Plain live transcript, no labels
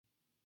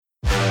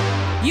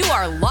You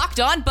are Locked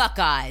On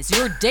Buckeyes,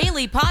 your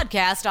daily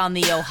podcast on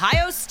the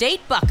Ohio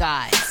State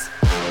Buckeyes.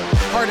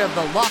 Part of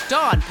the Locked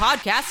On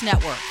Podcast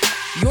Network,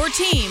 your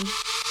team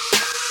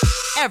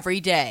every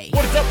day.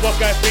 What is up,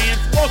 Buckeye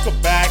fans?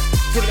 Welcome back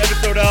to an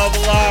episode of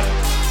Locked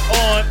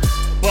On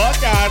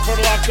Buckeyes for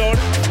the Locked On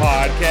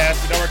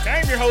Podcast Network. I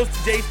am your host,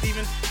 Jay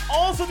Stevens,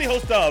 also the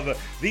host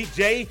of the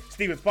Jay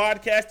Stevens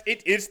Podcast.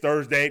 It is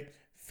Thursday,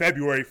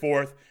 February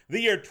 4th, the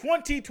year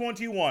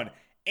 2021,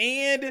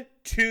 and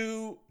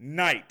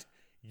tonight,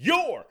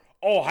 your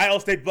Ohio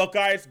State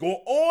Buckeyes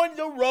go on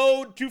the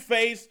road to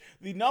face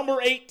the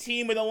number 8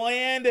 team in the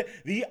land,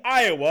 the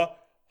Iowa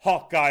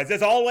Hawkeyes.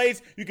 As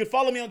always, you can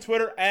follow me on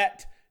Twitter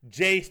at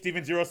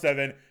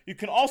JStevens07. You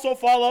can also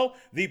follow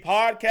the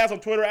podcast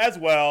on Twitter as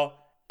well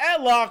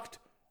at Locked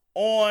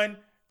On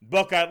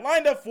Buckeye.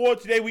 Lined up for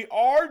today, we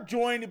are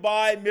joined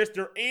by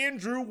Mr.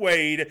 Andrew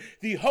Wade,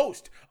 the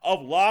host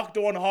of Locked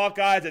On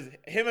Hawkeyes, as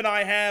him and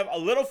I have a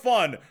little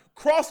fun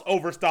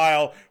crossover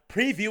style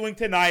previewing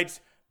tonight's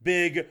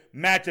big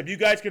matchup. You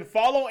guys can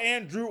follow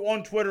Andrew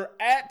on Twitter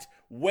at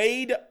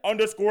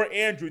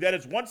Wade_Andrew. That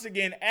is once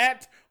again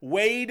at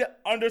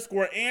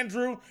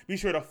Wade_Andrew. Be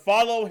sure to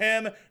follow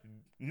him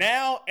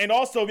now and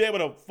also be able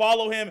to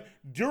follow him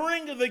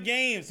during the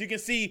game so you can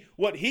see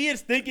what he is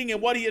thinking and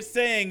what he is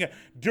saying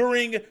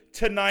during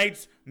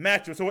tonight's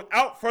matchup. So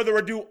without further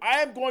ado, I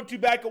am going to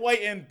back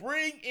away and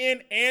bring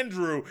in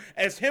Andrew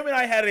as him and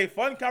I had a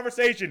fun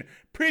conversation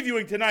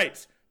previewing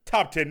tonight's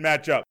top 10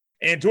 matchup.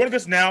 And joining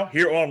us now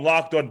here on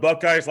Locked On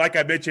Buckeyes, like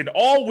I mentioned,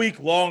 all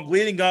week long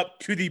leading up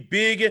to the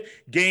big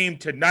game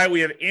tonight, we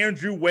have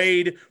Andrew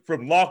Wade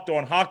from Locked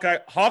On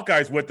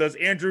Hawkeyes with us.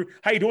 Andrew,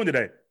 how you doing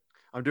today?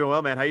 I'm doing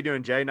well, man. How you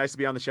doing, Jay? Nice to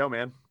be on the show,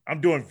 man.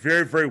 I'm doing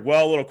very, very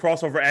well. A little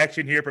crossover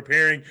action here,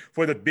 preparing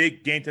for the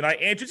big game tonight.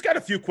 And just got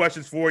a few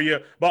questions for you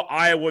about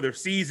Iowa, their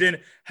season,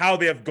 how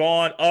they have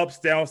gone, ups,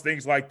 downs,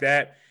 things like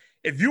that.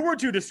 If you were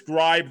to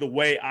describe the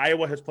way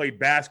Iowa has played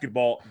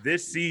basketball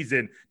this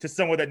season to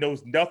someone that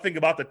knows nothing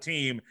about the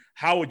team,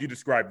 how would you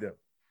describe them?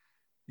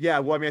 Yeah,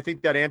 well, I mean, I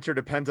think that answer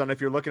depends on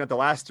if you're looking at the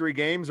last 3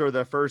 games or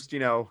the first,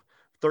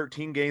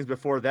 13 games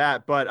before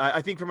that. But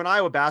I think from an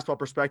Iowa basketball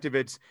perspective,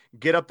 it's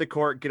get up the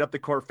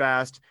court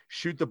fast,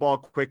 shoot the ball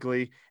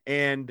quickly,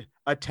 and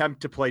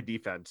attempt to play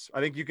defense.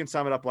 I think you can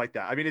sum it up like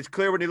that. I mean, it's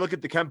clear when you look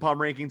at the KenPom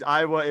rankings,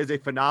 Iowa is a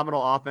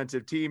phenomenal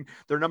offensive team.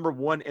 They're number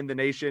 1 in the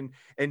nation.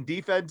 And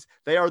defense,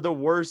 they are the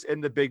worst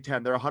in the Big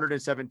Ten. They're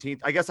 117th.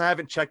 I guess I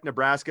haven't checked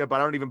Nebraska, but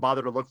I don't even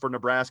bother to look for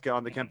Nebraska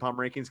on the KenPom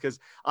rankings because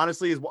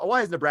honestly,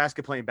 why is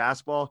Nebraska playing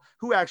basketball?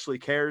 Who actually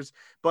cares?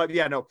 But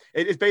yeah, no,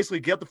 it's basically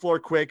get up the floor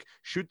quick,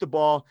 shoot the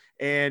ball,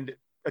 and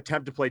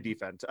attempt to play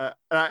defense.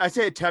 I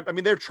say attempt. I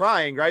mean, they're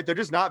trying, right? They're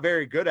just not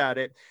very good at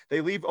it.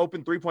 They leave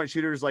open 3-point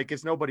shooters like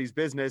it's nobody's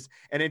business.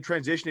 And in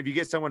transition, if you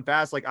get someone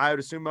fast like Iowa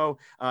Sumo,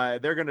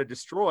 they're going to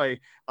destroy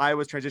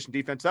Iowa's transition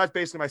defense. So that's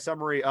basically my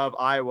summary of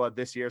Iowa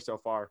this year so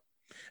far.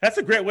 That's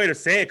a great way to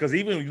say it because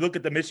even when you look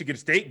at the Michigan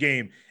State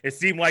game, it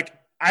seemed like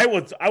I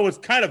was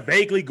kind of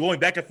vaguely going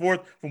back and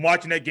forth from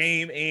watching that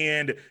game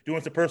and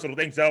doing some personal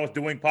things that I was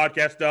doing,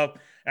 podcast stuff.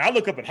 And I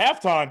look up at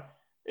halftime.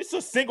 It's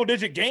a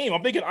single-digit game.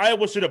 I'm thinking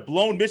Iowa should have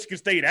blown Michigan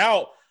State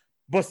out.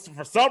 But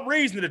for some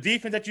reason, the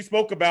defense that you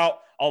spoke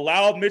about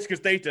allowed Michigan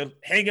State to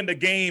hang in the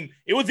game.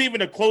 It was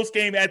even a close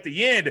game at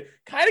the end.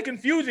 Kind of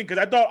confusing because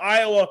I thought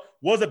Iowa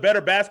was a better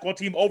basketball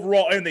team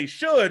overall, and they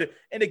should.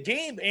 And the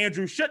game,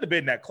 Andrew, shouldn't have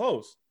been that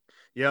close.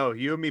 Yo,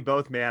 you and me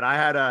both, man. I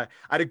had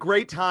a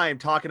great time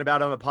talking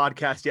about it on the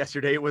podcast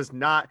yesterday. It was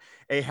not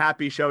a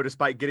happy show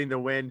despite getting the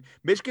win.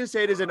 Michigan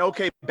State is an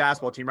okay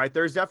basketball team, right?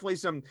 There's definitely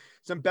some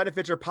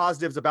benefits or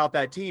positives about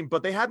that team,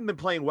 but they haven't been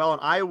playing well,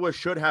 and Iowa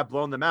should have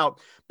blown them out.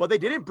 But they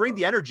didn't bring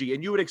the energy,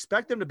 and you would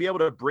expect them to be able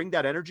to bring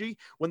that energy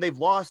when they've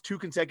lost 2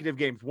 consecutive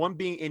games, one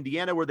being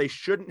Indiana where they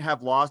shouldn't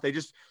have lost. They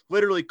just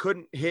literally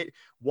couldn't hit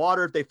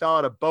water if they fell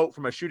out a boat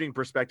from a shooting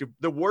perspective.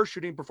 The worst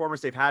shooting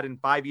performance they've had in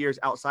 5 years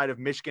outside of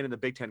Michigan in the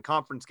Big Ten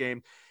Conference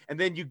game. And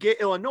then you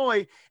get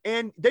Illinois,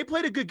 and they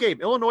played a good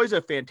game. Illinois is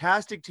a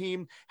fantastic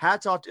team.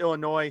 Hats off to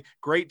Illinois.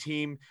 Great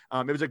team.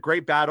 It was a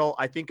great battle.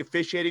 I think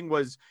officiating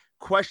was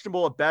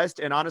questionable at best.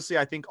 And honestly,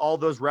 I think all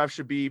those refs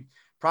should be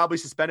probably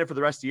suspended for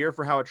the rest of the year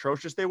for how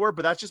atrocious they were.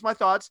 But that's just my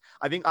thoughts.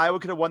 I think Iowa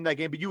could have won that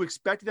game, but you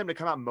expected them to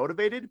come out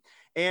motivated,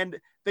 and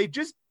they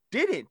just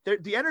didn't.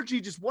 The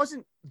energy just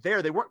wasn't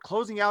there. They weren't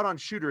closing out on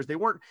shooters. They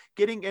weren't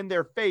getting in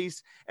their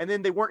face, and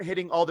then they weren't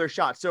hitting all their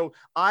shots. So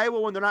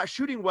Iowa, when they're not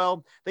shooting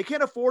well, they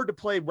can't afford to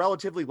play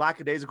relatively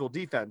lackadaisical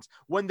defense.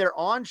 When they're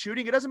on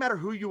shooting, it doesn't matter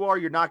who you are,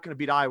 you're not going to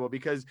beat Iowa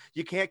because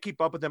you can't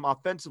keep up with them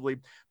offensively.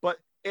 But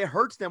it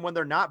hurts them when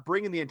they're not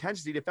bringing the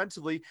intensity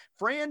defensively.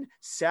 Fran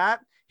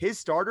sat his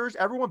starters,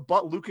 everyone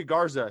but Luka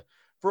Garza,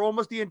 for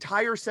almost the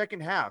entire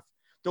second half.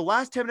 The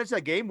last 10 minutes of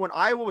that game, when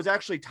Iowa was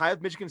actually tied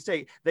with Michigan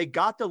State, they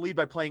got the lead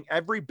by playing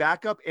every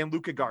backup and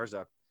Luka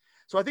Garza.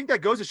 So I think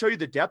that goes to show you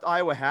the depth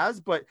Iowa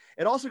has, but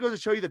it also goes to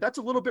show you that that's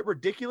a little bit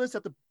ridiculous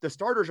that the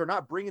starters are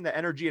not bringing the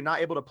energy and not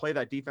able to play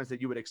that defense that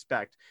you would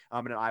expect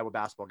in an Iowa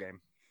basketball game.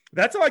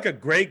 That's like a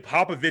Greg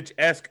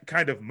Popovich-esque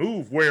kind of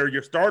move where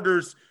your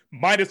starters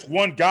minus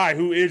one guy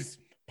who is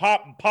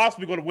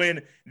possibly going to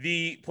win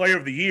the player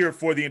of the year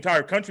for the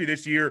entire country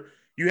this year.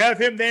 You have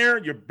him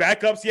there. Your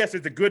backups, yes,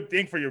 it's a good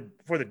thing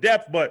for the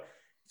depth, but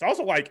it's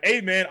also like,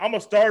 hey, man, I'm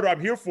a starter. I'm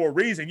here for a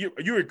reason.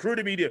 You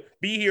recruited me to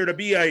be here to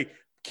be a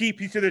key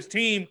piece of this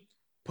team.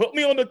 Put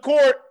me on the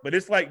court, but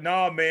it's like,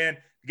 nah, man,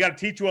 you got to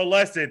teach you a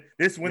lesson.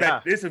 This is when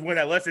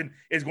that lesson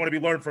is going to be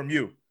learned from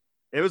you.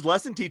 It was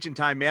lesson teaching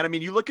time, man. I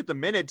mean, you look at the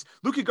minutes,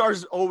 Luka Garza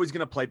is always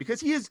going to play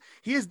because he is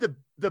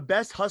the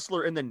best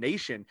hustler in the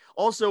nation.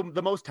 Also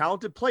the most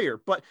talented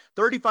player, but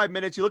 35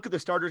 minutes, you look at the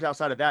starters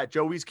outside of that,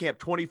 Joe Wieskamp,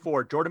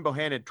 24, Jordan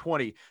Bohannon,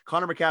 20,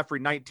 Connor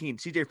McCaffrey, 19,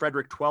 CJ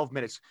Frederick, 12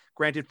 minutes.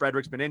 Granted,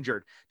 Frederick's been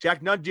injured.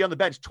 Jack Nundy on the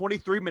bench,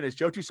 23 minutes.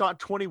 Joe Toussaint,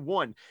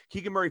 21,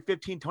 Keegan Murray,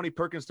 15, Tony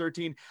Perkins,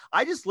 13.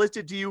 I just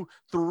listed to you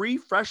 3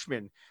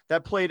 freshmen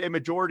that played a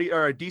majority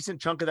or a decent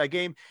chunk of that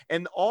game.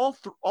 And all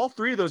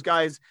 3 of those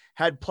guys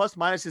had plus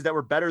minuses that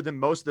were better than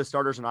most of the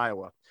starters in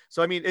Iowa.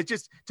 So, I mean, it's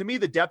just, to me,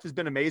 the depth has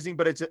been amazing,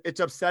 but it's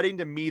upsetting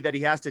to me that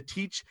he has to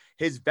teach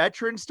his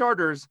veteran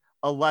starters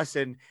a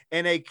lesson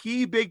in a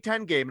key Big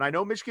Ten game. And I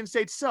know Michigan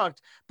State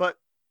sucked, but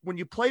when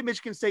you play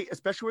Michigan State,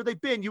 especially where they've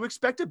been, you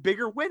expect a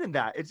bigger win in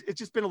that. It's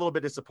just been a little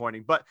bit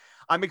disappointing, but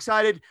I'm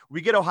excited.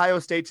 We get Ohio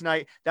State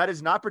tonight. That is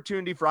an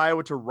opportunity for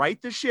Iowa to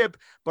right the ship,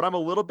 but I'm a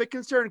little bit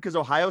concerned because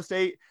Ohio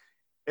State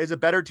is a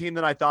better team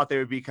than I thought they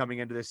would be coming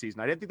into this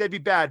season. I didn't think they'd be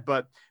bad,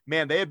 but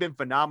man, they have been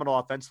phenomenal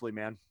offensively,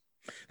 man.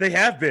 They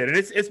have been, and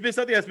it's been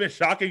something that's been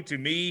shocking to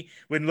me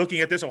when looking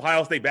at this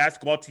Ohio State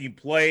basketball team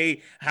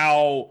play.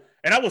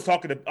 And I was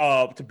talking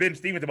to Ben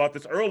Stevens about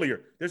this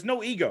earlier. There's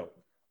no ego.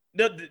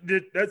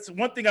 That's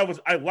one thing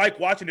I like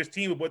watching this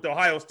team with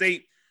Ohio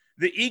State.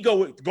 The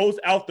ego goes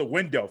out the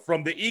window.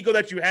 From the ego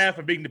that you have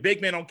from being the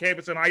big man on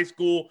campus in high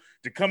school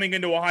to coming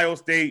into Ohio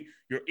State,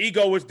 your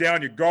ego is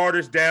down, your guard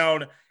is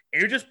down,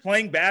 and you're just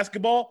playing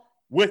basketball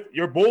with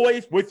your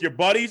boys, with your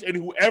buddies, and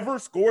whoever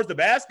scores the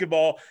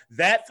basketball,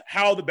 that's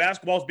how the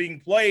basketball is being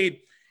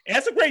played. And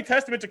that's a great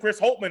testament to Chris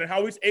Holtmann and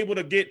how he's able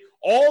to get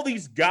all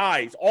these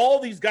guys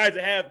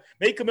that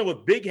may come in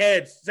with big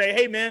heads, say,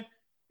 hey, man,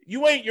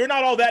 you're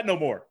not all that no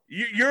more.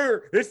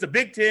 This is the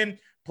Big Ten,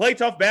 play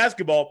tough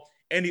basketball.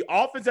 And the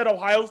offense that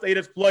Ohio State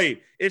has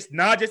played, it's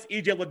not just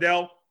E.J.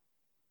 Liddell.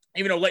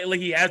 Even though lately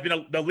he has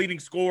been the leading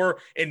scorer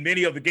in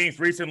many of the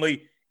games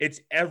recently, it's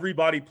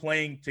everybody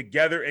playing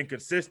together and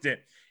consistent.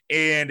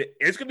 And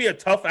it's going to be a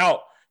tough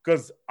out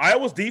because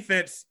Iowa's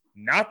defense,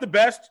 not the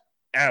best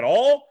at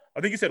all.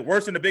 I think you said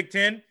worse in the Big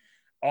Ten.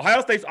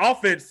 Ohio State's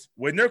offense,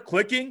 when they're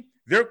clicking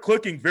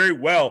very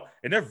well,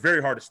 and they're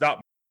very hard to stop.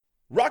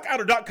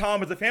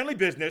 RockAuto.com is a family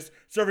business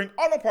serving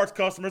auto parts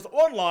customers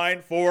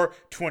online for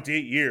 20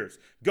 years.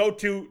 Go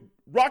to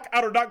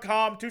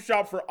RockAuto.com to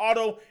shop for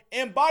auto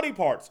and body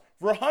parts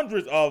for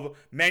hundreds of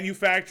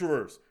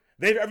manufacturers.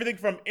 They have everything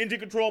from engine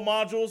control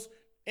modules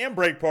and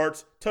brake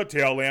parts to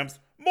tail lamps,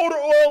 motor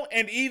oil,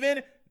 and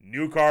even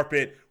new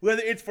carpet.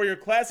 Whether it's for your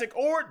classic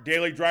or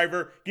daily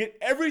driver, get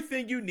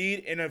everything you need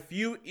in a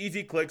few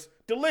easy clicks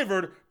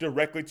delivered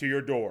directly to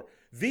your door.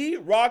 The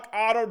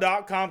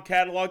RockAuto.com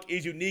catalog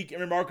is unique and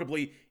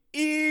remarkably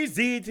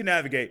easy to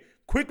navigate.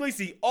 Quickly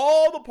see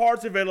all the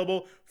parts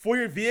available for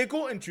your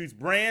vehicle and choose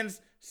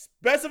brands,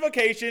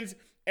 specifications,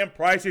 and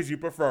prices you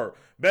prefer.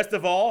 Best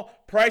of all,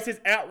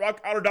 prices at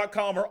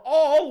RockAuto.com are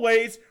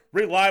always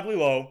reliably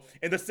low,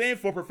 and the same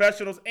for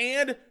professionals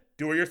and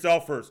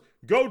do-it-yourselfers.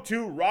 Go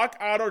to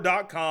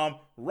RockAuto.com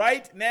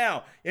right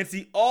now and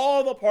see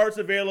all the parts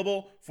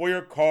available for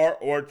your car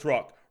or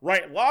truck.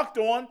 Right, Locked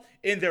On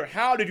in their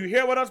How Did You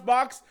Hear About Us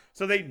box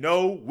so they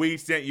know we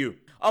sent you.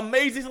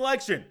 Amazing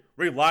selection,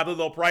 reliably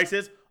low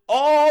prices,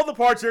 all the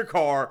parts your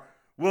car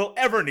will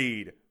ever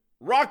need.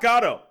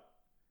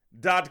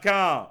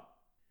 RockAuto.com.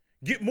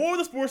 Get more of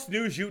the sports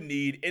news you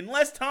need in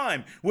less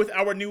time with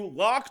our new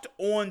Locked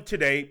On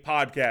Today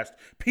podcast.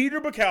 Peter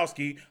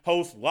Bukowski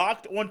hosts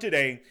Locked On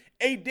Today,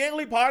 a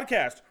daily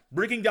podcast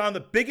breaking down the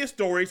biggest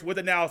stories with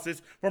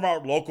analysis from our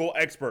local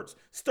experts.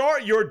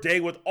 Start your day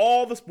with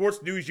all the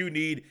sports news you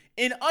need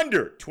in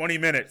under 20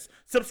 minutes.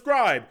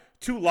 Subscribe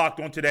to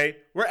Locked On Today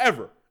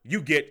wherever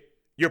you get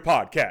your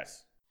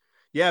podcasts.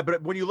 Yeah,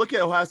 but when you look at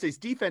Ohio State's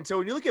defense, so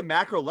when you look at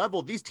macro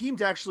level, these teams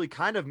actually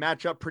kind of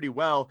match up pretty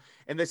well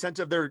in the sense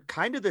of they're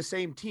kind of the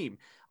same team.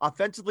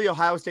 Offensively,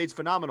 Ohio State's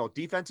phenomenal.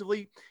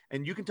 Defensively,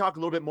 and you can talk a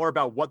little bit more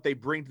about what they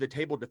bring to the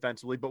table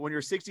defensively, but when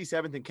you're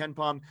 67th in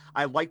KenPom,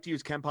 I like to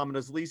use KenPom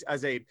as at least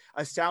as a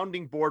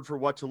sounding board for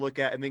what to look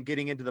at and then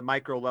getting into the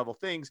micro level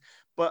things.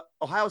 But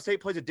Ohio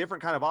State plays a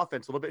different kind of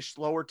offense, a little bit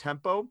slower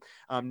tempo,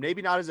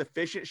 maybe not as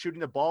efficient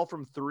shooting the ball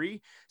from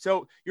three.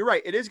 So you're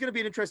right. It is going to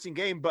be an interesting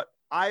game, but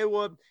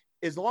Iowa,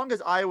 as long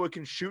as Iowa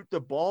can shoot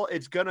the ball,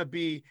 it's going to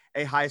be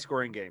a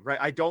high-scoring game, right?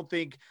 I don't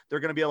think they're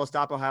going to be able to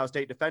stop Ohio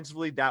State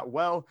defensively that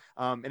well,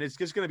 and it's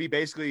just going to be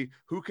basically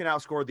who can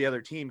outscore the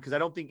other team, because I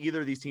don't think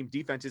either of these team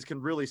defenses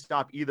can really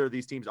stop either of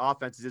these teams'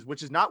 offenses,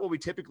 which is not what we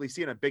typically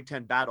see in a Big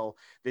Ten battle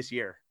this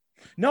year.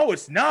 No,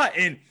 it's not.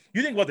 And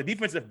you think about the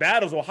defensive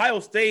battles, Ohio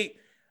State,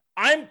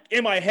 I'm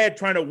in my head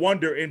trying to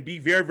wonder and be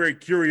very, very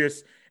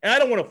curious And I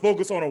don't want to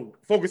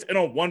focus in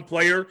on one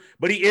player,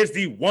 but he is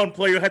the one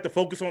player who had to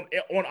focus on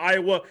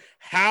Iowa.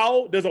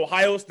 How does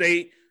Ohio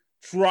State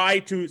try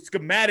to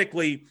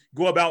schematically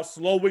go about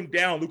slowing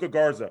down Luka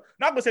Garza?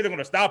 Not gonna say they're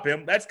gonna stop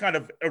him. That's kind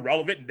of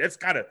irrelevant. And that's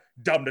kind of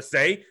dumb to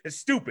say. It's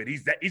stupid.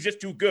 He's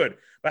just too good.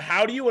 But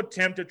how do you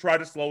attempt to try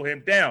to slow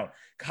him down?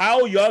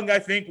 Kyle Young, I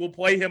think, will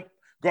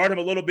guard him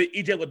a little bit.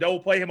 EJ Liddell will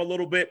play him a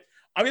little bit.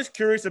 I'm just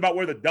curious about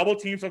where the double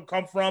teams will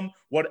come from,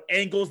 what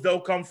angles they'll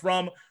come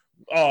from,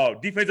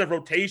 defensive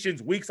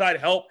rotations, weak side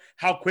help,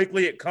 how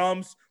quickly it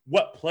comes,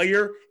 what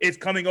player is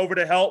coming over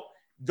to help.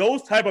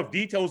 Those type of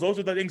details, those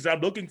are the things I'm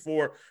looking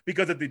for,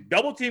 because if the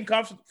double team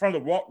comes from the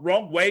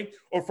wrong way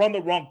or from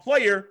the wrong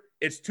player,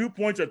 it's 2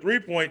 points or 3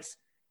 points,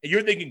 and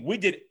you're thinking we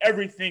did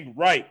everything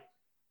right,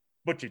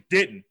 but you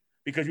didn't,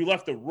 because you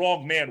left the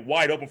wrong man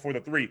wide open for the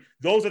three.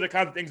 Those are the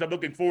kinds of things I'm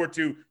looking forward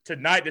to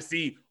tonight, to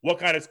see what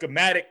kind of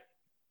schematic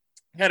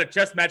kind of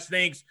chess match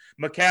things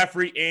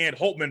McCaffrey and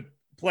Holtmann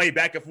play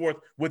back and forth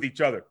with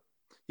each other.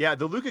 Yeah,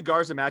 the Luka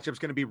Garza matchup is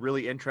going to be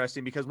really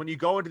interesting, because when you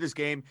go into this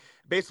game,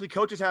 basically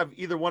coaches have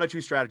either one or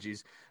two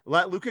strategies.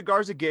 Let Luka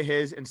Garza get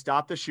his and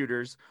stop the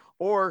shooters,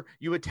 or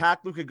you attack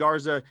Luka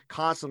Garza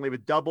constantly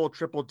with double,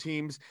 triple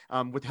teams,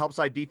 with help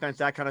side defense,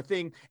 that kind of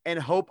thing, and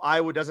hope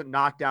Iowa doesn't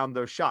knock down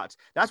those shots.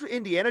 That's what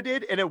Indiana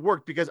did, and it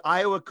worked because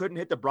Iowa couldn't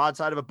hit the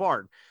broadside of a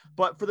barn.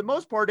 But for the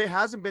most part, it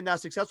hasn't been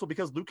that successful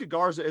because Luka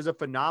Garza is a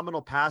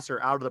phenomenal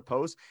passer out of the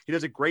post. He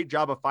does a great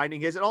job of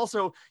finding his, and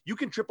also you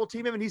can triple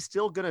team him and he's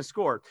still going to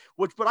score.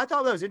 But I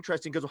thought that was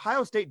interesting because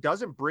Ohio State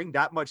doesn't bring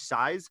that much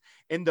size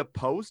in the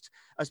post,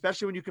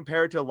 especially when you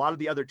compare it to a lot of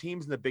the other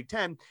teams in the Big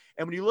Ten.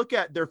 And when you look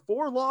at their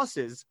 4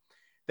 losses,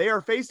 they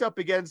are faced up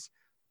against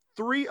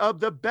 3 of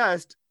the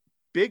best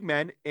big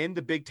men in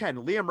the Big Ten: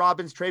 Liam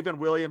Robbins, Travion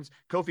Williams,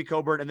 Kofi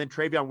Cockburn, and then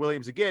Travion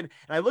Williams again.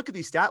 And I look at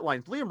these stat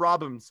lines. Liam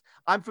Robbins,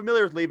 I'm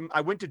familiar with Liam.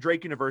 I went to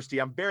Drake University.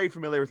 I'm very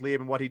familiar with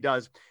Liam and what he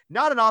does.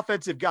 Not an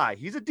offensive guy.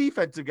 He's a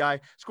defensive guy.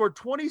 Scored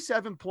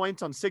 27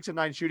 points on 6 of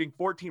 9 shooting,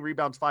 14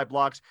 rebounds, 5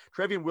 blocks.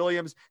 Travion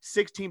Williams,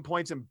 16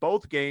 points in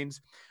both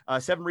games,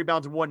 7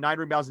 rebounds in one, 9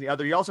 rebounds in the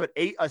other. He also had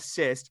 8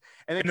 assists.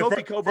 And then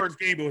Kofi Cockburn. First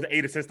game, it was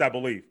 8 assists, I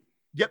believe.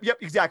 Yep,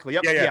 exactly.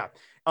 Yep, yeah.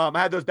 I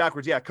had those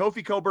backwards. Yeah,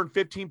 Kofi Cockburn,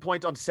 15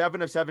 points on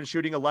 7 of 7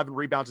 shooting, 11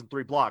 rebounds and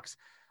 3 blocks.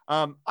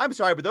 I'm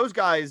sorry, but those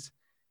guys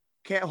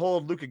can't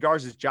hold Luka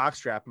Garza's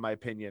jockstrap, in my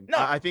opinion. No,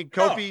 I think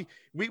Kofi,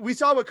 we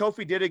saw what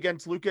Kofi did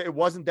against Luka. It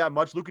wasn't that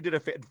much. Luka did a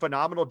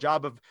phenomenal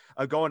job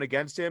of going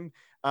against him.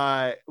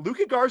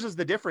 Luka Garza's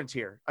the difference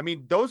here. I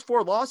mean, those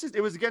 4 losses, it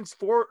was against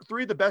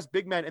 3 of the best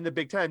big men in the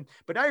Big Ten,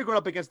 but now you're going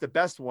up against the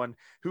best one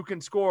who can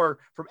score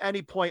from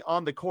any point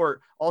on the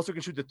court, also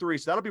can shoot the 3.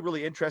 So that'll be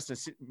really interesting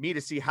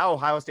to see how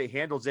Ohio State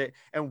handles it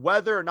and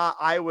whether or not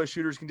Iowa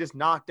shooters can just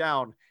knock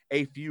down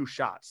a few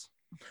shots.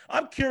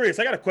 I'm curious.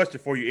 I got a question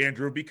for you,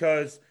 Andrew,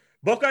 because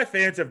Buckeye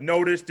fans have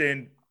noticed,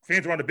 and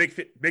fans around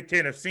the Big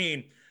Ten have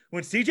seen,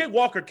 when C.J.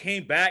 Walker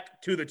came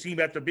back to the team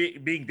after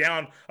being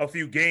down a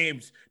few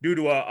games due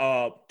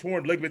to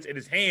torn ligaments in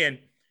his hand,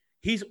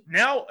 he's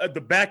now at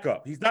the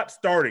backup. He's not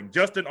starting.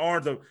 Justin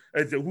Arns,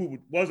 who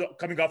was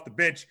coming off the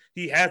bench,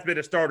 he has been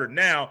a starter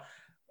now.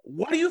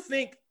 What do you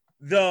think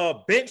the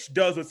bench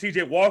does with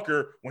C.J.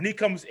 Walker when he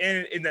comes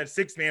in that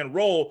 6-man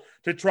role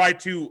to try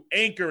to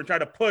anchor and try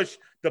to push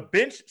the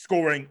bench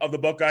scoring of the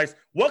Buckeyes?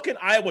 What can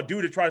Iowa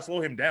do to try to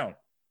slow him down?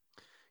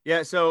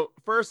 Yeah, so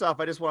first off,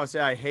 I just want to say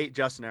I hate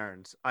Justin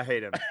Ahrens. I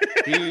hate him.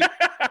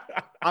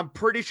 I'm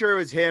pretty sure it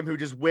was him who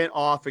just went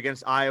off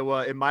against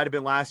Iowa. It might have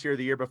been last year or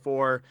the year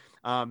before,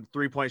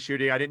 3-point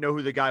shooting. I didn't know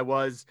who the guy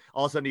was.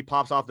 All of a sudden, he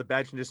pops off the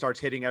bench and just starts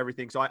hitting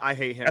everything. So I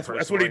hate him.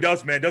 That's what he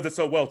does, man. Does it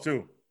so well,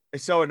 too.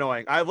 It's so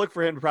annoying. I look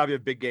for him to probably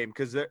have a big game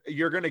because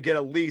you're going to get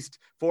at least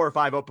 4 or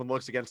 5 open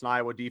looks against an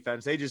Iowa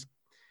defense.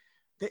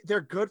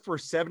 They're good for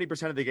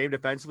 70% of the game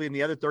defensively, and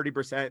the other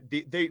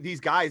 30%, these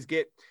guys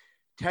get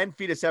 10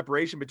 feet of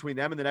separation between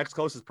them and the next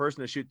closest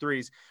person to shoot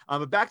threes.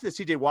 But back to the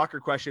C.J. Walker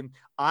question,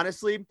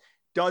 honestly,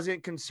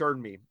 doesn't concern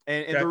me.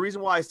 And the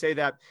reason why I say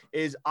that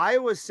is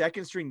Iowa's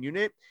second string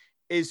unit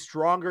is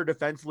stronger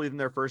defensively than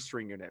their first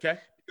string unit. Okay.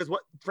 Because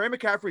what Fran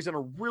McCaffrey's done a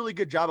really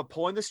good job of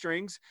pulling the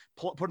strings,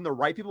 putting the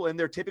right people in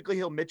there. Typically,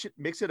 he'll mix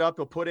it up.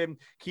 He'll put in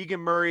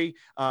Keegan Murray,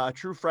 a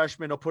true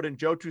freshman. He'll put in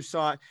Joe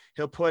Toussaint.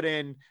 He'll put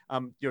in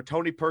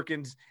Tony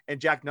Perkins and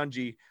Jack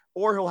Nunge,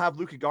 or he'll have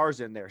Luka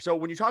Garza in there. So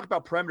when you talk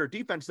about perimeter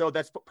defense, though,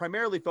 that's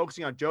primarily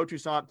focusing on Joe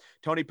Toussaint,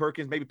 Tony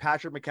Perkins, maybe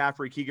Patrick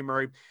McCaffrey, Keegan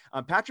Murray.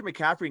 Patrick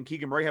McCaffrey and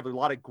Keegan Murray have a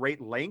lot of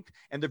great length,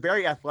 and they're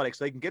very athletic,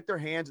 so they can get their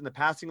hands in the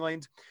passing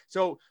lanes.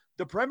 So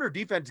the perimeter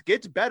defense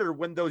gets better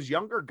when those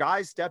younger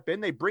guys step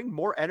in. They bring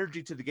more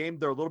energy to the game.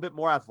 They're a little bit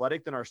more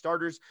athletic than our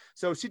starters.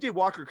 So C.J.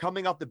 Walker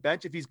coming off the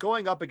bench, if he's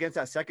going up against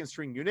that second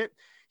string unit,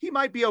 he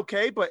might be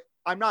okay, but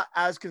I'm not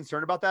as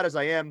concerned about that as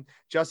I am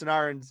Justin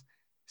Ahrens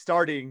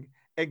starting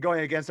and going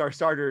against our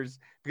starters,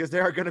 because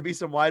there are going to be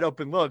some wide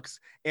open looks.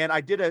 And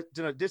I did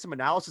some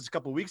analysis a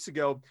couple of weeks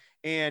ago.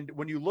 And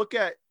when you look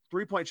at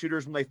 3-point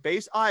shooters, when they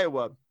face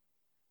Iowa,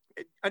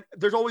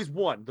 there's always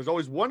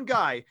one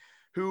guy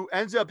who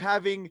ends up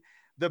having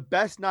the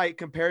best night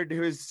compared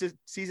to his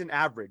season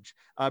average.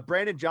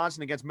 Brandon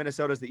Johnson against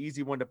Minnesota is the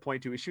easy one to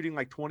point to. He's shooting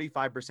like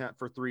 25%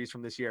 for threes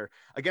from this year.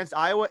 Against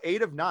Iowa,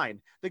 8 of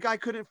 9. The guy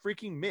couldn't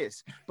freaking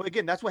miss. But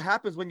again, that's what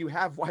happens when you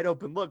have wide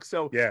open looks.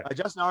 So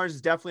Justin Ahrens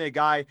is definitely a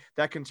guy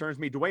that concerns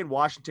me. Dwayne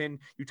Washington,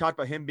 you talked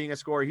about him being a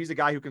scorer. He's a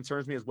guy who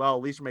concerns me as well,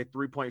 at least from a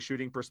 3-point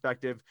shooting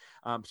perspective.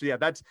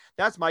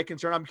 That's my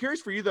concern. I'm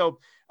curious for you though,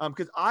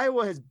 because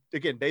Iowa has,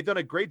 again, they've done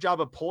a great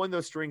job of pulling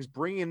those strings,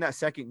 bringing in that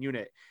second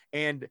unit,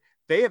 and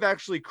they have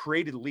actually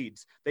created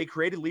leads. They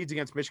created leads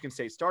against Michigan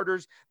State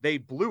starters. They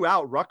blew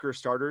out Rutgers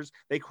starters.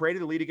 They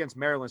created a lead against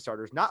Maryland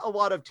starters. Not a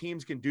lot of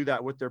teams can do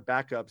that with their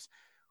backups.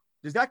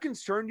 Does that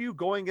concern you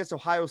going against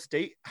Ohio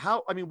State?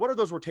 What do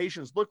those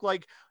rotations look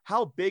like?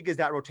 How big is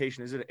that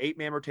rotation? Is it an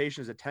 8-man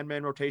rotation? Is it a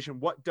 10-man rotation?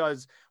 What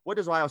does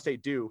Ohio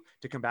State do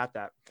to combat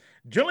that?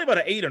 Generally about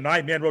an 8 or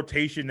 9-man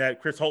rotation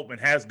that Chris Holtmann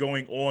has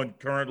going on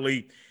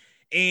currently.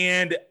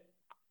 And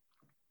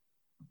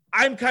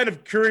I'm kind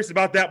of curious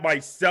about that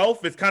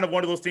myself. It's kind of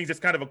one of those things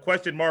that's kind of a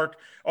question mark,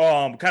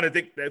 kind of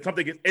think that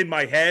something is in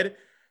my head,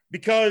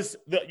 because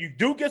you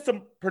do get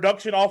some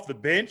production off the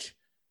bench.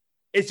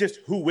 It's just,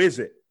 who is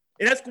it?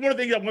 And that's one of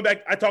the things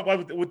I talked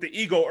about with the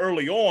ego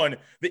early on.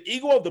 The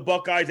ego of the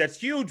Buckeyes, that's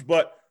huge,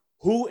 but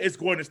who is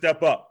going to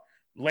step up?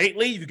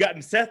 Lately, you've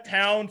gotten Seth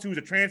Towns, who's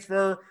a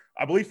transfer,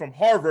 I believe, from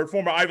Harvard,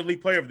 former Ivy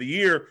League Player of the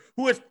Year,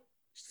 who has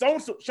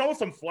shown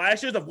some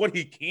flashes of what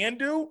he can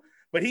do,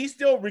 but he's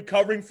still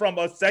recovering from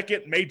a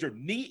second major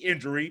knee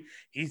injury.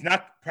 He's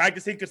not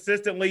practicing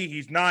consistently.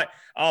 He's not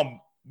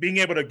being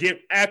able to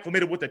get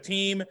acclimated with the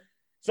team.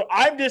 So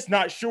I'm just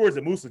not sure. Is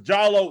it Musa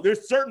Jallow?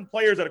 There's certain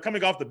players that are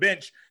coming off the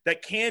bench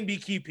that can be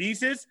key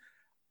pieces.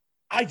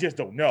 I just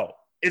don't know.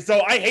 And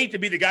so I hate to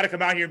be the guy to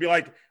come out here and be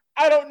like,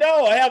 I don't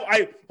know.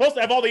 I supposed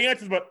to have all the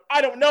answers, but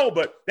I don't know.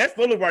 But that's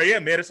literally where I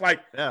am, man. It's like,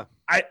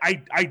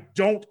 I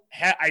don't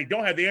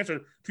have the answer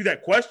to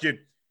that question.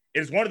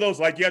 It's one of those,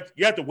 like, you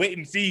have to wait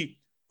and see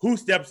who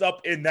steps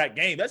up in that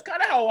game. That's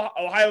kind of how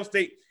Ohio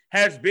State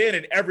has been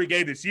in every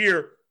game this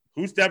year.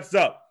 Who steps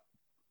up?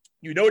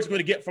 You know what you're going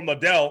to get from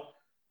Liddell,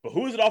 but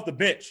who is it off the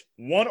bench?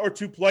 1 or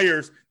 2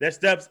 players that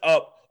steps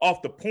up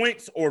off the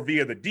points or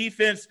via the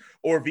defense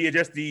or via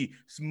just the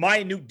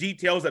minute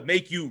details that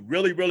make you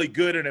really, really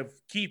good and a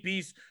key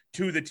piece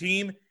to the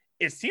team.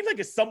 It seems like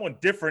it's someone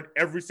different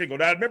every single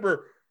night. I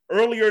remember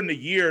earlier in the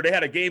year, they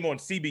had a game on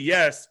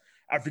CBS.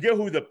 I forget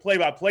who the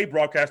play-by-play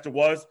broadcaster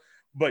was,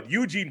 but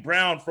Eugene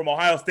Brown from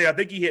Ohio State, I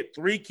think he hit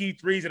 3 key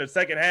threes in the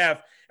second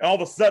half, and all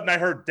of a sudden I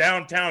heard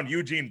downtown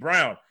Eugene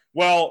Brown.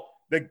 Well,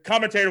 the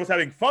commentator was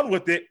having fun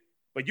with it,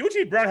 but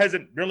Eugene Brown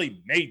hasn't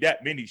really made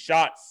that many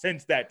shots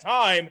since that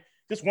time.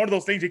 Just one of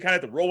those things you kind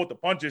of have to roll with the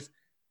punches.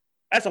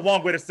 That's a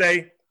long way to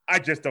say, I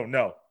just don't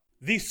know.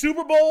 The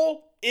Super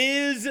Bowl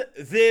is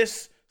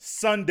this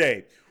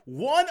Sunday.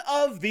 One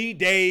of the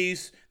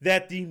days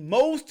that the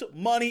most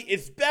money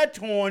is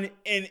bet on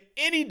in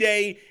any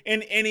day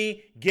in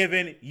any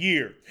given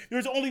year.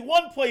 There's only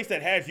one place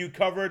that has you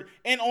covered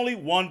and only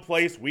one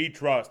place we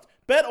trust.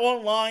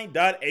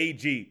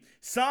 BetOnline.ag.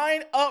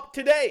 Sign up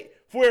today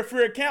for a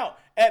free account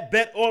at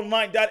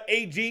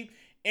BetOnline.ag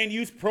and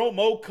use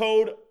promo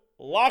code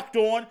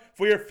LOCKEDON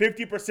for your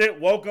 50%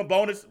 welcome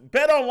bonus.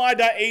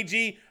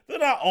 BetOnline.ag, they're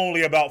not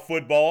only about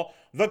football,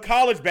 the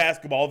college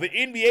basketball, the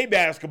NBA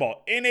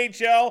basketball,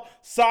 NHL,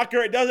 soccer,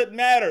 it doesn't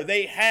matter.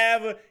 They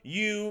have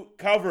you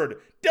covered.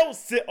 Don't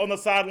sit on the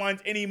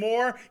sidelines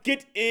anymore.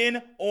 Get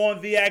in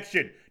on the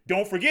action.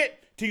 Don't forget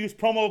to use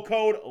promo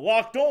code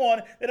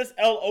LOCKEDON, that is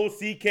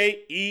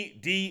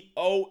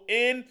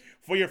LOCKEDON,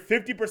 for your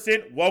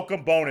 50%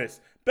 welcome bonus.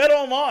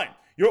 BetOnline,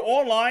 your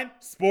online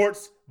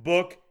sports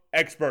book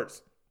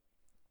experts.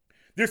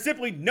 There's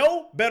simply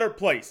no better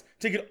place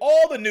to get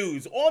all the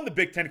news on the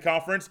Big Ten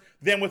Conference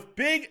than with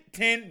Big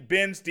Ten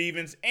Ben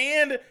Stevens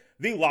and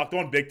the Locked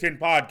On Big Ten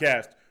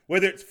podcast.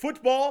 Whether it's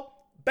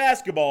football,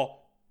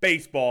 basketball,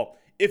 baseball,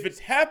 if it's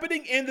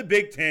happening in the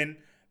Big Ten,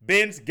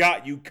 Ben's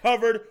got you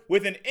covered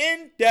with an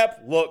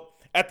in-depth look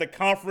at the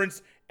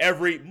conference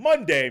every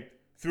Monday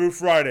through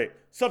Friday.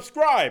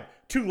 Subscribe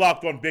to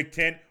Locked On Big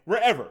Ten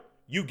wherever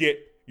you get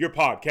your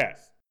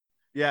podcasts.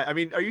 Yeah, I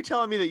mean, are you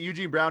telling me that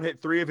Eugene Brown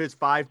hit 3 of his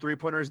 5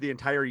 3-pointers the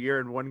entire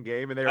year in one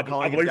game, and they were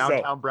calling it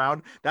Downtown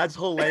Brown? That's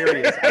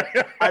hilarious.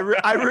 I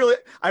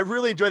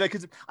really enjoy that,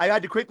 because I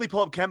had to quickly pull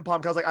up KenPom,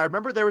 because I was like, I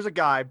remember there was a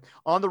guy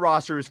on the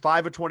roster who's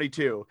 5 of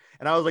 22,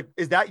 and I was like,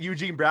 is that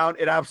Eugene Brown?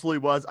 It absolutely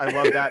was. I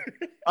love that.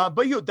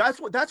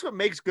 But that's what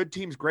makes good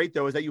teams great,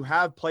 though, is that you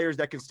have players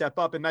that can step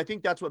up, and I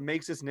think that's what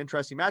makes this an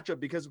interesting matchup,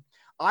 because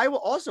Iowa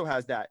also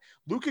has that.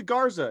 Luka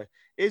Garza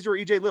is your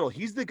EJ Little.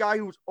 He's the guy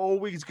who's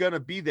always going to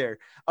be there.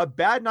 A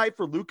bad night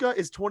for Luka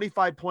is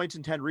 25 points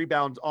and 10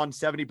 rebounds on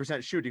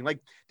 70% shooting. Like,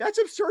 that's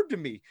absurd to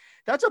me.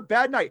 That's a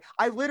bad night.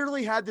 I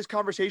literally had this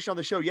conversation on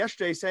the show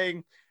yesterday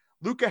saying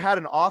Luka had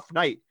an off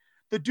night.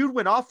 The dude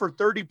went off for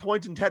 30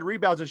 points and 10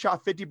 rebounds and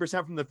shot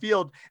 50% from the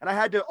field. And I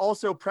had to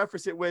also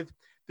preface it with,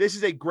 this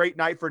is a great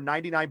night for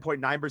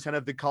 99.9%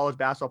 of the college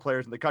basketball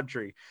players in the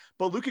country.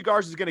 But Luka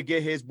Garza is going to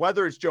get his,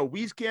 whether it's Joe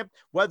Wieskamp,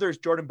 whether it's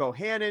Jordan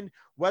Bohannon,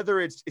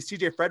 whether it's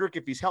CJ Frederick,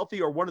 if he's healthy,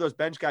 or one of those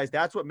bench guys,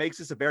 that's what makes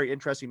this a very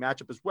interesting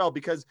matchup as well,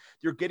 because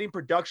you're getting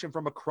production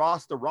from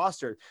across the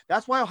roster.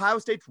 That's why Ohio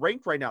State's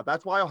ranked right now.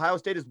 That's why Ohio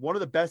State is one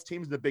of the best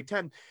teams in the Big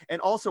Ten, and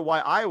also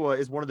why Iowa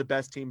is one of the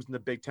best teams in the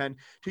Big Ten.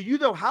 To you,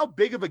 though, how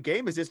big of a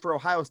game is this for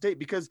Ohio State?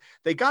 Because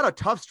they got a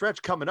tough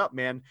stretch coming up,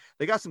 man.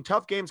 They got some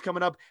tough games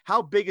coming up.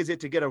 How big is it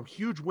to get a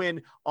huge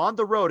win on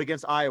the road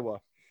against Iowa?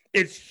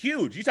 It's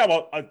huge. You talk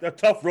about a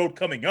tough road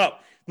coming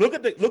up. Look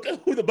at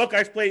who the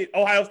Buckeyes played.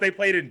 Ohio State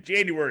played in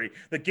January.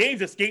 The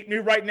games escape me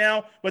right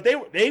now, but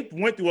they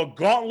went through a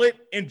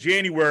gauntlet in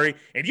January.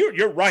 And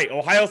you're right.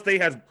 Ohio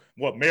State has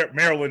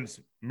Maryland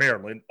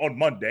on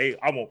Monday.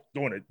 I won't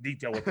go into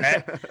detail with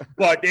that.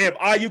 But they have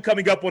IU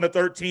coming up on the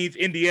 13th,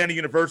 Indiana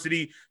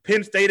University,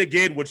 Penn State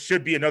again, which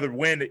should be another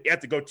win. You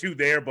have to go 2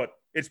 there, but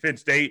it's Penn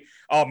State.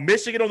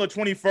 Michigan on the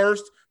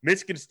 21st,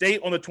 Michigan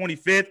State on the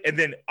 25th, and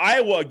then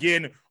Iowa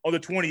again on the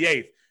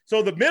 28th.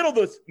 So the middle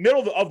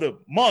of the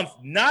month,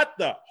 not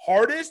the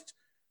hardest,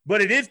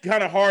 but it is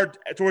kind of hard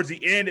towards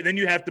the end. And then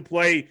you have to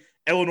play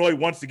Illinois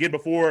once again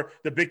before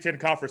the Big Ten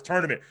Conference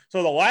Tournament.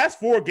 So the last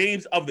 4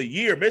 games of the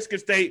year, Michigan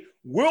State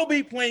will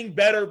be playing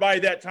better by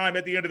that time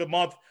at the end of the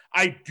month.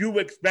 I do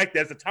expect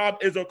that as a Tom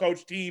Izzo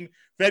coach team.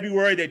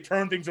 February, they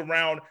turn things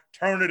around,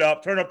 turn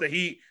up the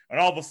heat, and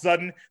all of a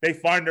sudden they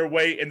find their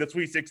way in the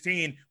Sweet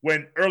 16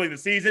 when early in the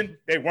season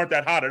they weren't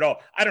that hot at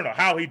all. I don't know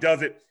how he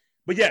does it.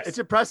 But yes, it's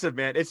impressive,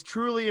 man. It's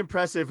truly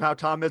impressive how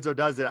Tom Izzo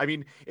does it. I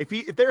mean, if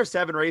they're a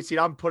 7 or 8 seed,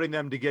 I'm putting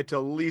them to get to at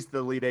least the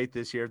Elite 8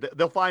 this year.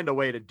 They'll find a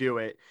way to do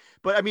it.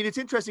 But I mean, it's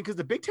interesting because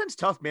the Big Ten's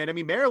tough, man. I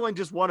mean, Maryland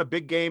just won a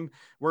big game.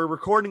 We're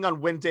recording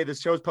on Wednesday.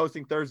 This show's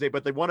posting Thursday,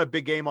 but they won a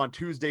big game on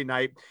Tuesday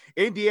night.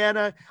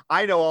 Indiana,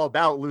 I know all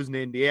about losing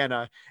to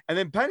Indiana. And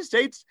then Penn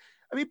State's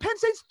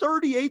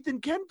 38th in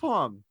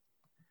KenPom.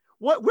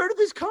 Where did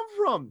this come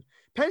from?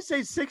 Penn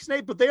State's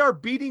 6-8, but they are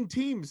beating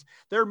teams.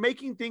 They're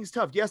making things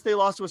tough. Yes, they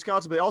lost to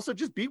Wisconsin, but they also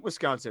just beat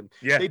Wisconsin.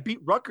 Yeah. They beat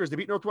Rutgers. They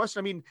beat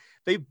Northwestern. I mean,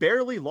 they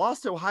barely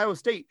lost to Ohio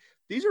State.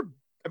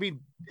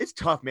 It's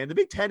tough, man. The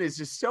Big Ten is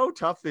just so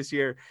tough this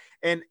year,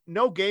 and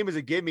no game is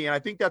a gimme. And I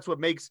think that's what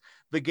makes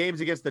the games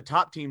against the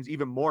top teams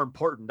even more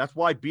important. That's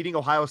why beating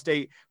Ohio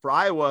State for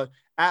Iowa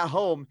at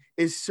home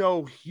is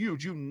so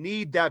huge. You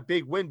need that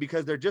big win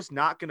because they're just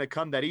not going to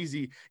come that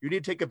easy. You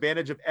need to take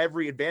advantage of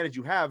every advantage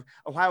you have.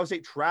 Ohio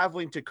State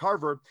traveling to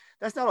Carver,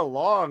 that's not a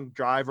long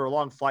drive or a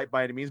long flight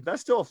by any means, but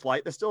that's still a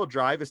flight. That's still a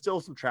drive. It's still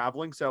some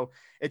traveling. So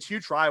it's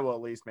huge for Iowa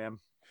at least, man.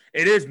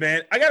 It is,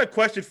 man. I got a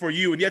question for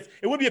you. And yes,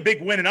 it would be a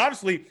big win. And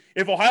honestly,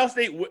 if Ohio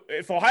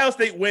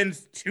State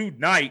wins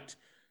tonight,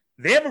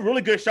 they have a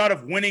really good shot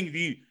of winning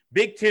the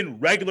Big Ten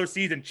regular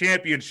season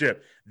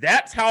championship.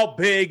 That's how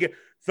big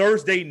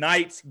Thursday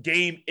night's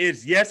game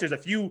is. Yes, there's a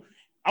few,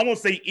 I won't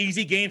say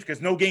easy games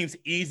because no game's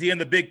easy in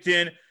the Big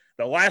Ten.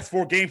 The last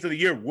 4 games of the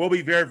year will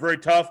be very, very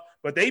tough.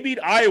 But they beat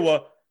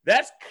Iowa.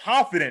 That's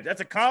confidence. That's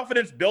a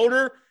confidence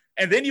builder.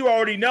 And then you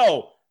already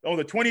know on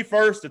the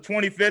 21st, the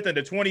 25th, and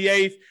the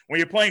 28th, when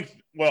you're playing,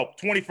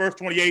 21st,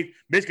 28th,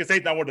 Michigan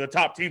State's not one of the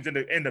top teams in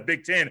the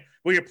Big Ten.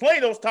 When you're playing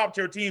those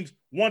top-tier teams,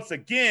 once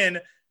again,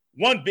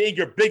 one being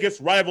your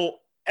biggest rival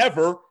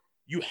ever,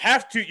 you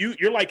have to –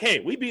 you're like,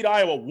 hey, we beat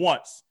Iowa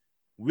once.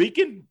 We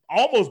can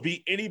almost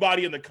beat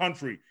anybody in the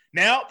country.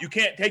 Now, you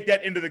can't take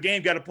that into the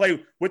game. Got to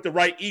play with the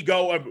right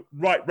ego and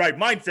right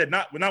mindset,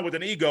 not with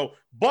an ego.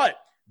 But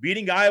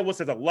beating Iowa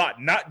says a lot,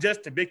 not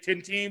just to Big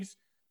Ten teams,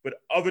 but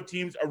other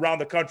teams around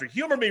the country.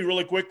 Humor me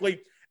really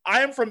quickly.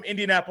 I am from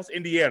Indianapolis,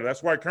 Indiana.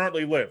 That's where I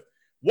currently live.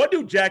 What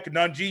do Jack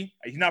Nunge,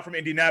 he's not from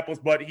Indianapolis,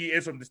 but he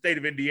is from the state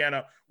of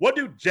Indiana. What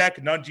do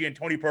Jack Nunge and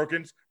Tony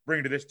Perkins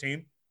bring to this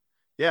team?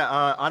 Yeah,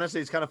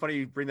 honestly, it's kind of funny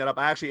you bring that up.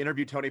 I actually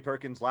interviewed Tony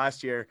Perkins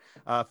last year.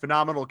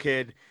 Phenomenal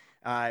kid.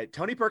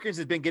 Tony Perkins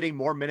has been getting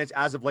more minutes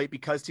as of late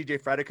because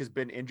CJ Frederick has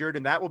been injured,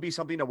 and that will be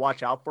something to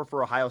watch out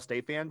for Ohio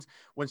State fans.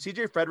 When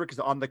CJ Frederick is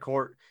on the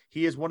court,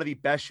 he is one of the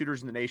best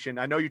shooters in the nation.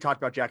 I know you talked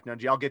about Jack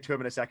Nunge. I'll get to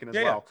him in a second as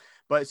well.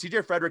 But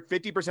CJ Frederick,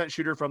 50%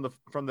 shooter from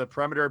the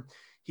perimeter.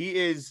 He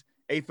is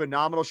a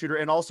phenomenal shooter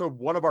and also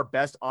one of our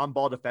best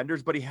on-ball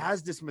defenders, but he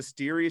has this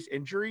mysterious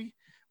injury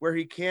where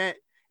he can't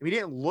 – he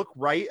didn't look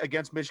right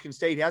against Michigan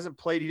State. He hasn't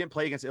played. He didn't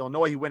play against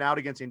Illinois. He went out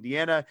against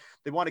Indiana.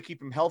 They want to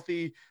keep him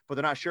healthy, but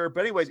they're not sure.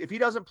 But anyways, if he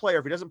doesn't play or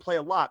if he doesn't play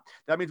a lot,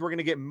 that means we're going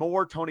to get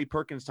more Tony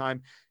Perkins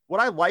time.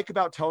 What I like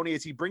about Tony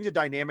is he brings a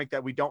dynamic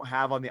that we don't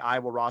have on the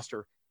Iowa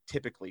roster.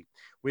 Typically,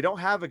 we don't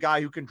have a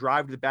guy who can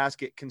drive to the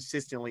basket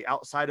consistently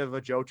outside of a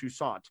Joe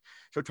Toussaint.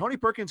 So Tony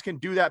Perkins can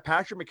do that.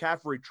 Patrick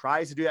McCaffrey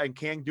tries to do that and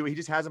can do it. He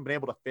just hasn't been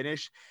able to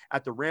finish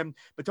at the rim.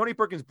 But Tony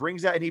Perkins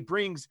brings that, and he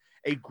brings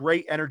a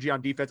great energy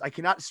on defense. I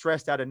cannot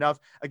stress that enough.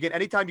 Again,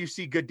 anytime you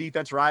see good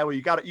defense for Iowa,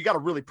 you got to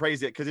really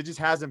praise it because it just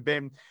hasn't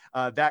been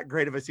that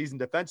great of a season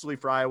defensively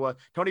for Iowa.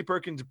 Tony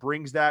Perkins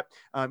brings that,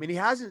 and he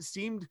hasn't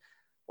seemed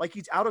like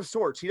he's out of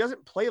sorts. He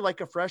doesn't play like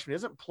a freshman. He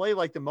doesn't play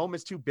like the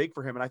moment's too big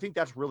for him. And I think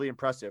that's really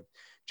impressive.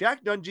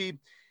 Jack Nunge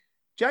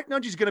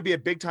is going to be a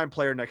big time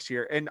player next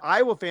year. And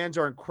Iowa fans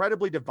are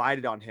incredibly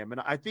divided on him.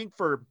 And I think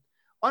for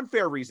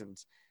unfair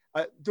reasons.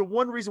 The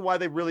one reason why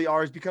they really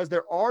are is because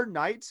there are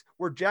nights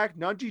where Jack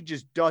Nunge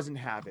just doesn't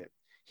have it.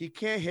 He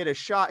can't hit a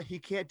shot. He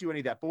can't do any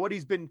of that. But what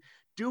he's been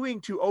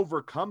doing to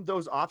overcome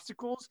those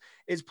obstacles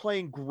is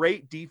playing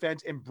great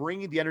defense and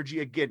bringing the energy.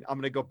 Again, I'm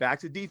going to go back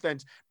to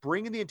defense,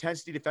 bringing the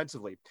intensity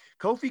defensively.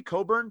 Kofi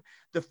Cockburn,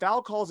 the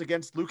foul calls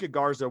against Luka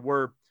Garza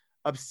were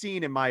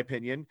obscene, in my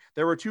opinion.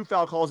 There were 2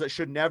 foul calls that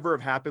should never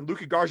have happened.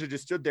 Luka Garza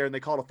just stood there and they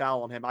called a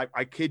foul on him.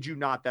 I kid you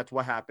not. That's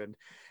what happened.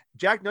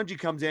 Jack Nunge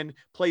comes in,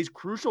 plays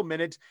crucial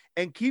minutes,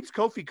 and keeps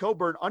Kofi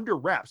Cockburn under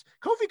wraps.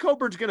 Kofi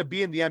Cockburn's going to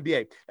be in the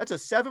NBA. That's a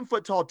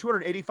 7-foot tall,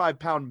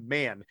 285-pound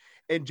man.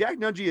 And Jack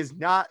Nunge is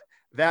not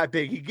that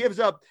big. He gives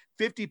up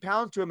 50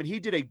 pounds to him, and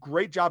he did a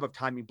great job of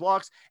timing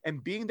blocks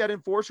and being that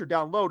enforcer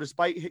down low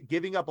despite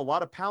giving up a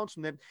lot of pounds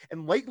from them.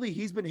 And lately,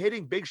 he's been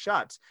hitting big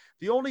shots.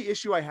 The only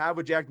issue I have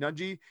with Jack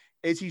Nunge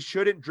is he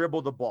shouldn't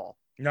dribble the ball.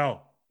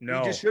 No. He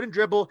just shouldn't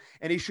dribble,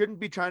 and he shouldn't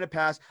be trying to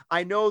pass.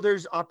 I know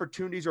there's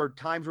opportunities or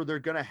times where they're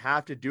going to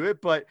have to do it,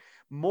 but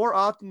more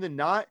often than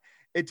not,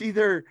 it's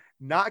either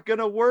not going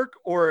to work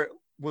or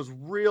was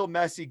real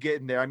messy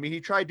getting there. I mean, he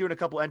tried doing a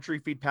couple entry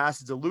feed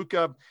passes to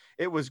Luka.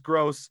 It was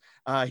gross.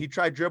 He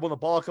tried dribbling the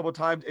ball a couple of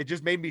times. It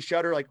just made me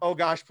shudder like, oh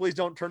gosh, please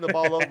don't turn the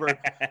ball over.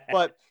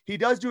 But he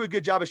does do a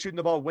good job of shooting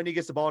the ball when he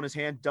gets the ball in his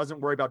hand, doesn't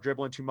worry about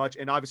dribbling too much.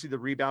 And obviously the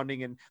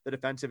rebounding and the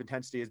defensive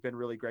intensity has been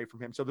really great from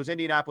him. So those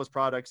Indianapolis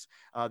products,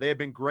 they have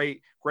been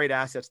great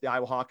assets, the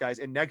Iowa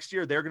Hawkeyes. And next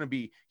year they're going to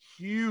be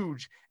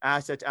huge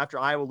assets after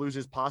Iowa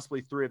loses possibly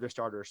 3 of their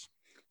starters.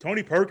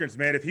 Tony Perkins,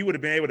 man, if he would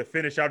have been able to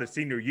finish out his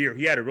senior year,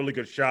 he had a really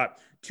good shot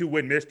to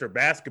win Mr.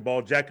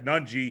 Basketball. Jack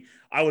Nunge,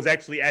 I was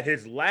actually at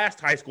his last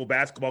high school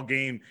basketball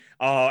game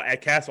at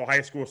Castle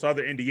High School,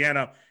 Southern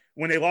Indiana,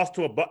 when they lost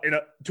to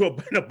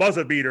a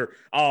buzzer beater.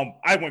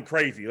 I went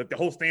crazy. Like the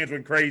whole stands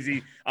went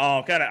crazy,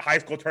 kind of high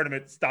school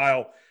tournament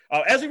style.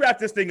 As we wrap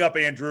this thing up,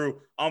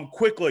 Andrew,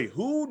 quickly,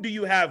 who do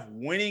you have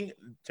winning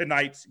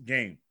tonight's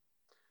game?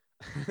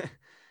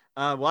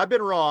 Well, I've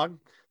been wrong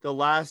the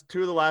last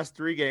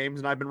 3 games,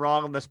 and I've been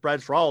wrong on the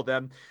spreads for all of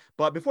them.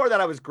 But before that,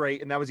 I was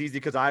great, and that was easy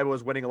because Iowa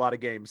was winning a lot of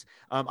games.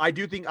 I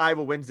do think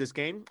Iowa wins this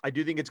game. I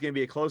do think it's going to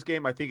be a close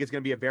game. I think it's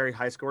going to be a very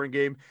high-scoring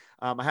game.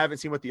 I haven't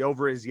seen what the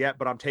over is yet,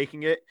 but I'm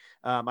taking it.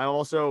 I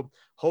also,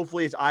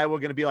 hopefully, it's Iowa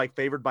going to be like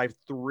favored by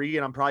 3,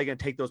 and I'm probably going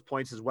to take those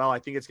points as well. I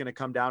think it's going to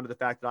come down to the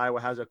fact that Iowa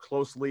has a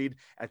close lead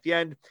at the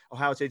end.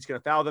 Ohio State's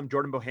going to foul them.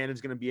 Jordan Bohannon's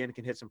going to be in and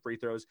can hit some free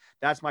throws.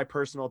 That's my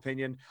personal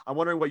opinion. I'm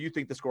wondering what you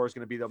think the score is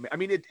going to be, though. I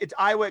mean, it's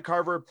Iowa at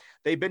Carver.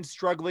 They've been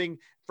struggling.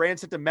 Fran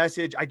sent a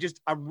message.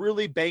 I'm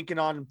really banking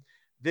on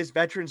this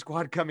veteran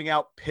squad coming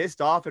out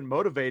pissed off and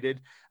motivated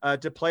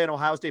to play an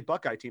Ohio State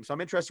Buckeye team. So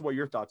I'm interested in what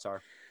your thoughts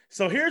are.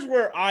 So here's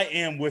where I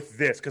am with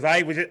this, because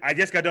I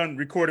just got done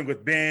recording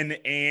with Ben,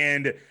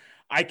 and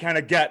I kind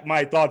of got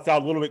my thoughts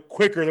out a little bit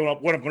quicker than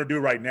what I'm going to do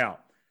right now.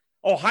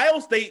 Ohio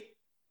State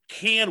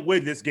can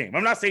win this game.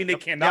 I'm not saying they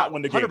cannot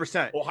win the game.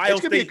 100%. Ohio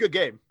It's going to be a good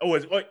game. Oh,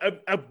 it's an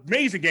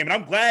amazing game. And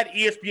I'm glad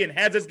ESPN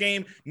has this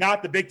game,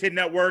 not the Big Ten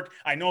Network.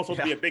 I know I'm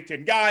supposed to be a Big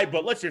Ten guy,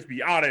 but let's just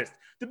be honest.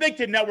 The Big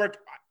Ten Network,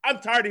 I'm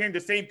tired of hearing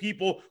the same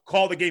people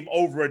call the game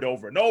over and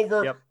over and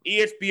over. Yep.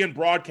 ESPN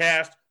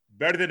broadcast,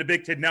 better than the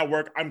Big Ten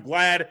Network. I'm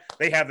glad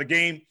they have the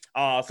game.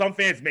 Some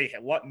fans may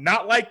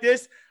not like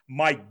this.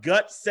 My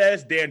gut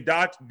says Dan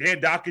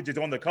Dakich is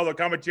on the color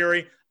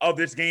commentary of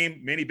this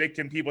game. Many Big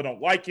Ten people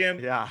don't like him.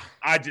 Yeah.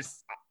 I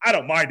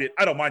don't mind it.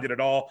 I don't mind it at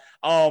all.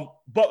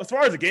 But as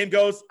far as the game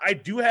goes, I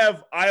do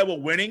have Iowa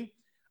winning.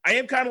 I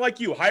am kind of like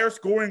you, higher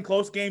scoring,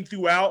 close game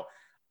throughout.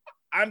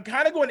 I'm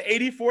kind of going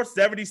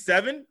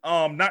 84-77.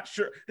 Not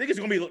sure. I think it's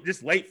going to be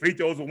just late free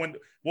throws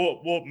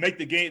will make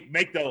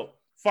the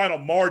final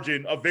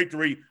margin of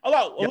victory a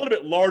little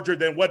bit larger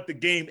than what the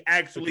game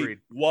actually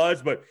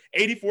was. But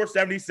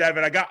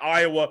 84-77, I got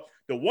Iowa.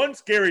 The one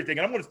scary thing,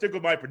 and I'm going to stick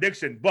with my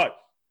prediction, but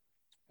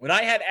when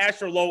I had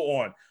Asher Lowe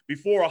on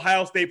before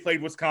Ohio State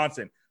played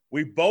Wisconsin,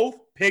 we both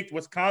picked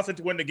Wisconsin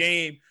to win the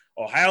game.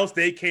 Ohio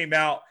State came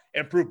out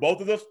and proved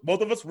both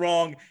of us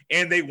wrong,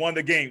 and they won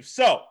the game.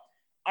 So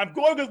I'm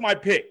going with my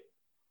pick.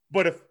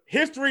 But if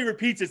history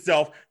repeats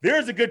itself,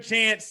 there's a good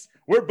chance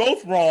we're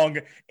both wrong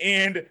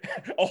and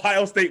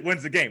Ohio State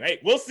wins the game. Hey,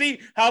 we'll see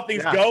how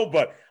things go,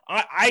 but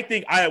I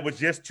think Iowa's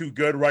just too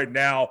good right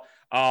now,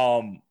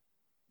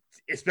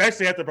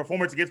 especially after the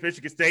performance against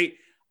Michigan State.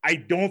 I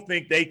don't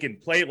think they can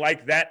play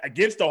like that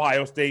against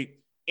Ohio State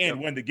and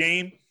win the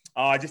game.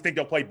 I just think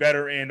they'll play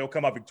better and they'll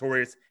come out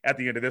victorious at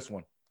the end of this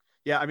one.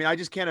 Yeah, I mean, I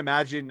just can't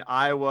imagine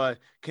Iowa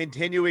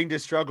continuing to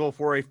struggle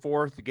for a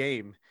 4th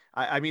game.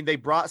 I mean, they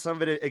brought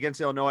some of it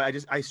against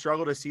Illinois. I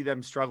struggle to see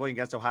them struggling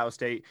against Ohio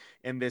State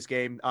in this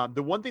game.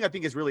 The one thing I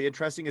think is really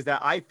interesting is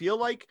that I feel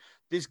like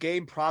this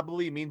game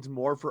probably means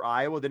more for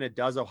Iowa than it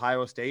does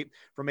Ohio State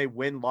from a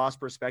win-loss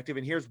perspective.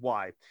 And here's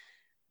why.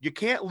 You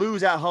can't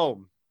lose at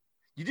home.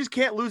 You just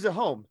can't lose at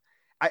home.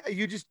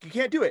 You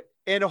can't do it.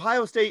 And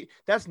Ohio State,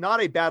 that's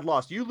not a bad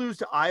loss. You lose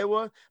to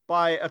Iowa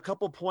by a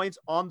couple points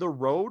on the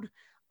road.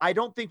 I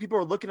don't think people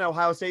are looking at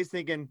Ohio State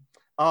thinking,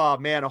 oh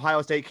man,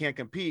 Ohio State can't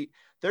compete.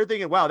 they're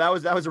thinking, wow, that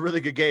was a really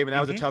good game and that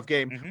was a tough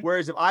game.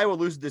 Whereas if Iowa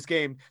loses this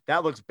game,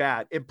 that looks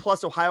bad. And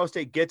plus Ohio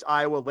State gets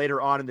Iowa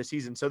later on in the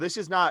season. So this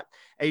is not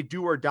a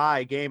do or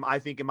die game, I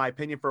think, in my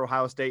opinion, for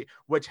Ohio State,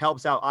 which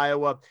helps out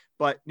Iowa.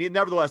 But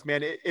nevertheless,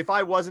 man, if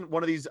I wasn't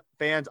one of these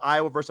fans,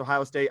 Iowa versus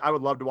Ohio State, I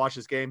would love to watch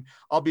this game.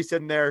 I'll be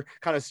sitting there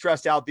kind of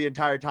stressed out the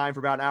entire time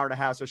for about an hour and a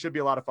half. So it should be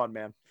a lot of fun,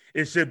 man.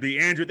 It should be.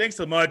 Andrew, thanks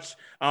so much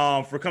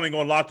for coming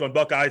on Locked On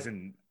Buckeyes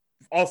and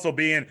also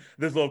being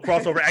this little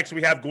crossover action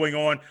we have going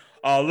on.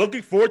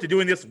 Looking forward to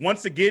doing this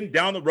once again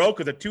down the road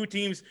because the two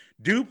teams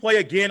do play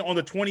again on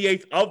the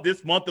 28th of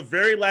this month, the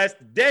very last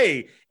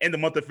day in the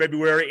month of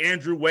February.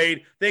 Andrew,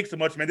 Wade, thanks so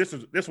much, man. This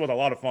was a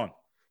lot of fun.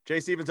 Jay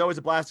Stevens, always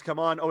a blast to come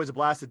on. Always a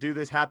blast to do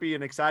this. Happy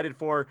and excited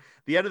for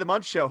the end of the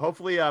month show.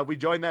 Hopefully we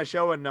join that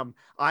show and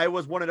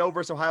Iowa's 1-0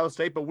 versus Ohio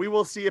State, but we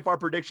will see if our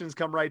predictions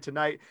come right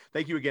tonight.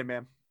 Thank you again,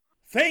 man.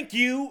 Thank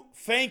you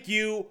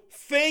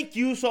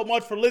so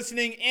much for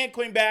listening and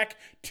coming back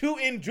to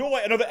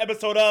enjoy another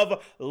episode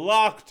of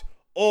Locked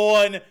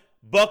On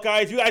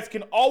Buckeyes. You guys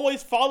can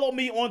always follow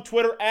me on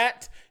Twitter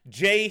at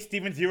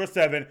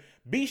JStevens07.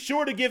 Be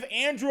sure to give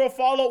Andrew a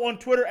follow on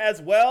Twitter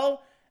as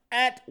well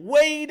at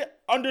Wade_Andrew.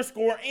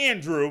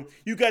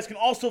 You guys can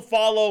also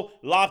follow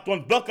Locked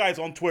On Buckeyes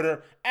on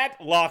Twitter at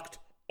Locked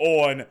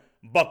On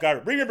Buckeye.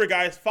 Remember,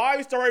 guys,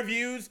 5-star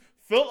reviews.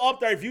 Fill up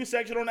the review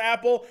section on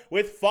Apple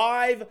with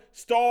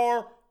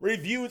 5-star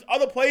reviews.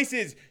 Other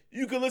places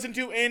you can listen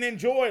to and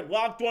enjoy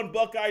Locked On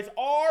Buckeyes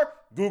are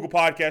Google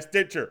Podcast,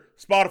 Stitcher,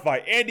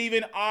 Spotify, and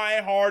even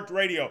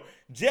iHeartRadio.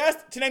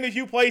 Just to name a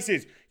few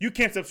places you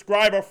can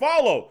subscribe or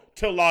follow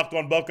to Locked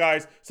On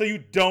Buckeyes so you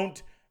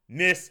don't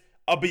miss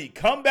a beat.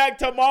 Come back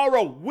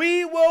tomorrow.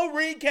 We will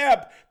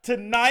recap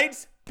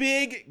tonight's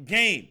big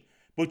game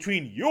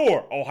between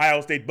your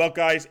Ohio State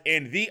Buckeyes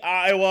and the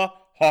Iowa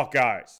Hawkeyes.